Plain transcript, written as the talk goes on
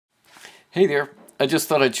Hey there, I just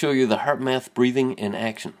thought I'd show you the Heartmath breathing in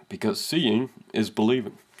action, because seeing is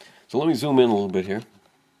believing. So let me zoom in a little bit here.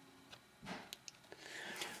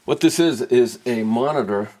 What this is a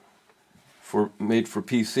monitor made for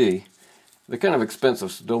PC. They're kind of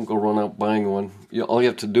expensive, so don't go run out buying one. All you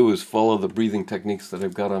have to do is follow the breathing techniques that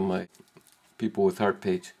I've got on my People with Heart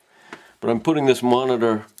page. But I'm putting this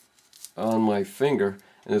monitor on my finger,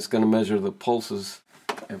 and it's going to measure the pulses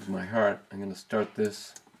of my heart. I'm going to start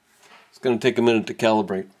this. It's going to take a minute to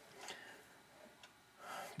calibrate.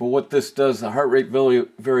 But what this does, the heart rate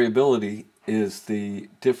variability, is the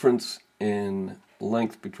difference in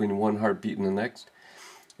length between one heartbeat and the next.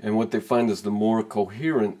 And what they find is the more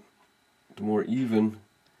coherent, the more even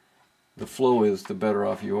the flow is, the better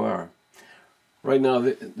off you are. Right now,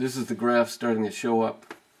 this is the graph starting to show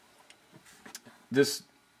up. This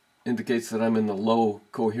indicates that I'm in the low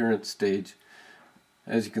coherent stage.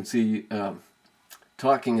 As you can see,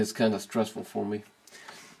 talking is kind of stressful for me.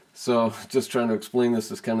 So just trying to explain this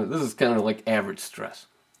is kind of like average stress.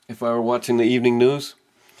 If I were watching the evening news,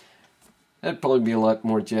 that'd probably be a lot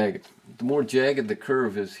more jagged. The more jagged the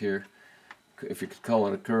curve is here, if you could call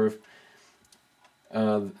it a curve,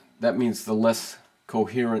 that means the less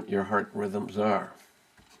coherent your heart rhythms are.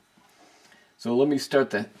 So let me start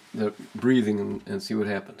the breathing and see what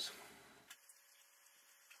happens.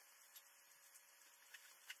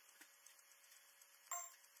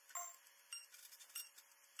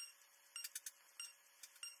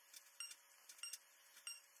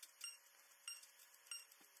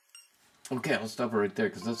 Okay, I'll stop it right there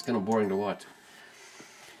because that's kind of boring to watch.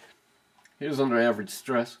 Here's under average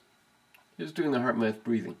stress. Here's doing the Heartmath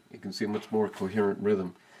breathing. You can see a much more coherent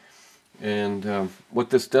rhythm. And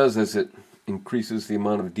what this does is it increases the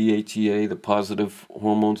amount of DHEA, the positive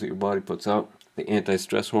hormones that your body puts out, the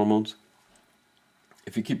anti-stress hormones.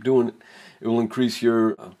 If you keep doing it, it will increase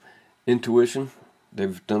your intuition.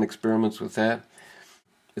 They've done experiments with that.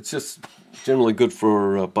 It's just generally good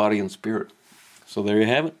for body and spirit. So there you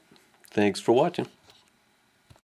have it. Thanks for watching.